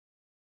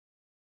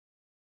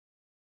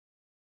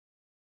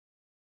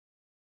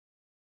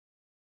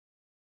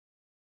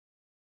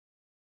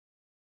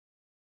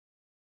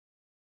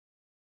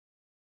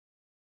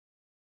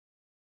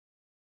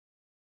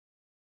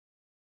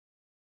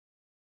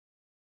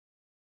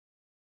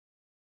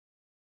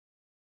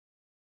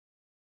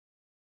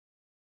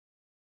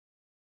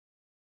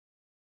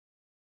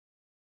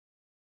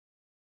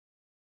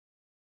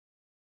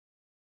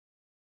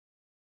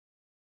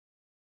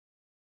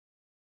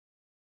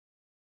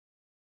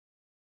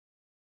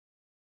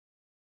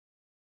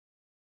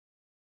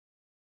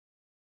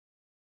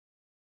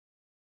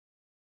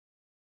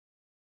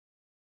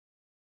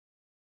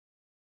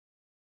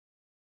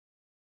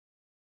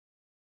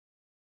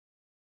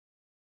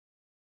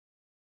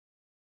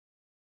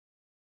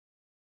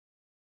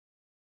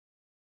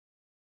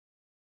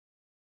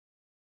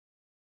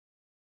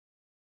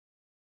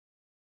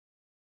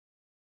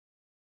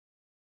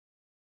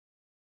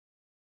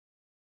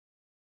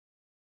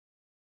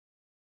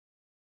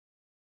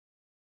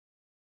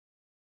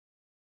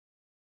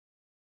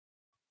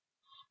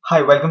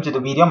Hi, welcome to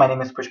the video. My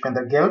name is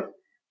Pushpinder Gill.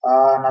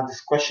 Now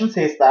this question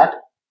says that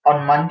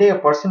on Monday a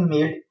person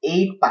mailed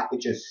 8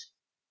 packages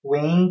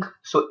weighing,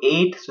 so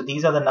 8, so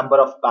these are the number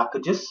of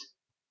packages,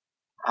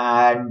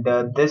 and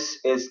this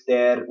is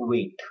their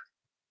weight,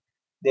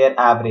 their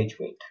average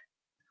weight,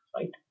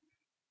 right?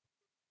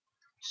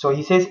 So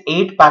he says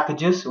 8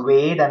 packages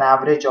weighed an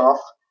average of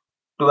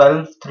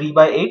 12 3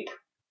 by 8,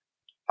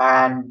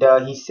 and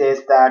he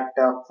says that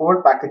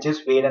 4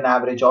 packages weighed an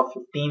average of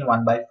 15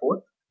 1 by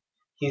 4.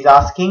 He's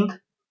asking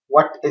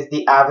what is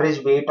the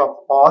average weight of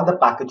all the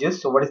packages.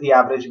 So what is the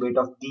average weight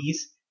of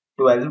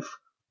 12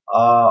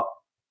 uh,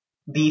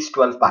 these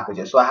 12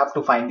 packages? So I have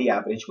to find the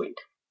average weight.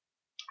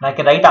 And I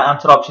can write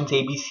answer options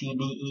A, B, C,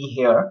 D, E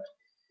here,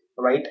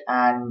 right?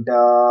 And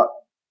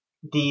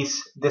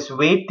this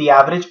weight, the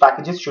average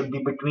packages should be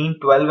between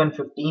 12 and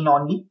 15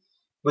 only,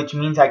 which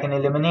means I can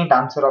eliminate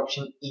answer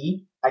option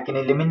E. I can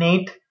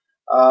eliminate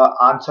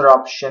answer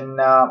option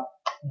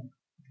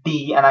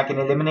D, and I can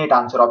eliminate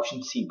answer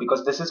option C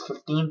because this is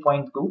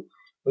 15.2,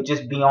 which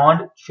is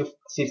beyond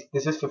this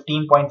is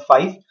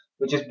 15.5,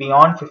 which is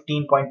beyond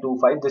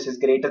 15.25. This is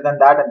greater than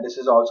that, and this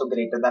is also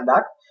greater than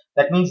that.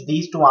 That means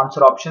these two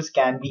answer options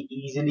can be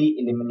easily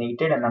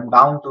eliminated, and I'm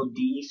down to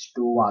these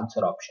two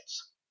answer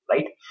options,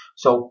 right?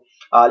 So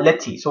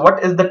let's see. So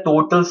what is the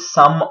total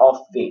sum of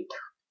weight,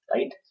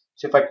 right?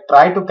 So if I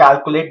try to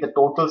calculate the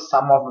total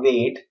sum of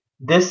weight,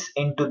 this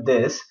into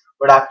this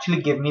would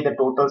actually give me the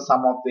total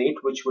sum of weight,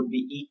 which would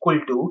be equal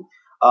to,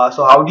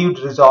 so how do you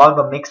resolve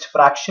a mixed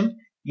fraction?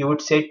 You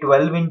would say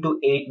 12 into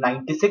 8,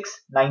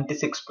 96,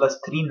 96 plus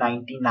 3,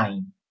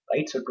 99,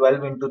 right? So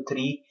 12 into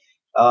 3,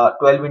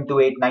 12 into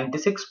 8,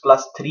 96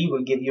 plus 3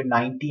 will give you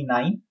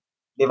 99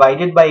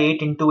 divided by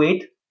 8 into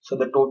 8. So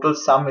the total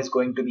sum is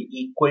going to be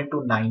equal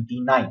to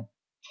 99.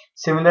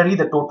 Similarly,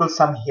 the total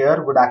sum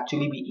here would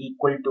actually be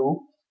equal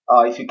to,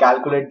 if you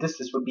calculate this,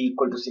 this would be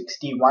equal to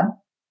 61.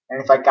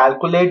 And if I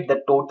calculate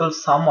the total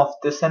sum of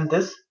this and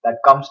this,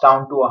 that comes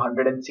down to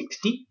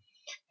 160.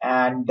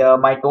 And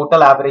my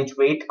total average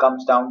weight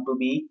comes down to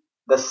be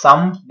the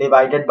sum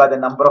divided by the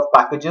number of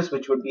packages,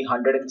 which would be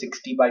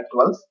 160 by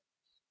 12,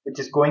 which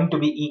is going to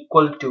be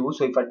equal to,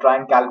 so if I try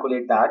and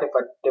calculate that, if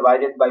I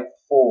divide it by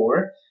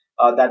 4,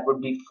 that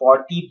would be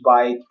 40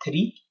 by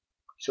 3,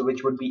 so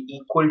which would be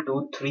equal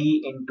to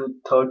 3 into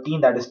 13,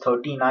 that is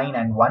 39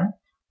 and 1,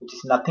 which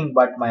is nothing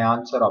but my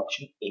answer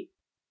option A,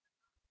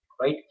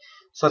 right?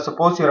 So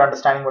suppose you're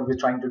understanding what we're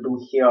trying to do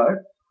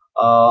here.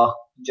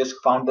 Just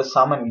found the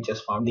sum and we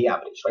just found the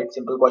average, right?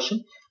 Simple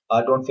question.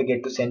 Don't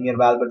forget to send me your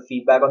valuable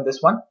feedback on this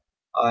one,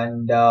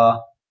 and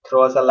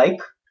throw us a like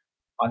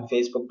on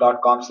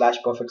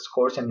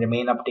facebook.com/perfectscores and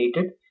remain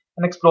updated,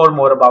 and explore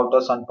more about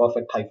us on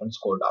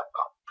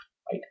perfect-score.com,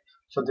 right?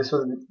 So this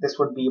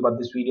would be about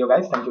this video,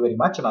 guys. Thank you very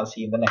much, and I'll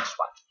see you in the next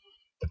one.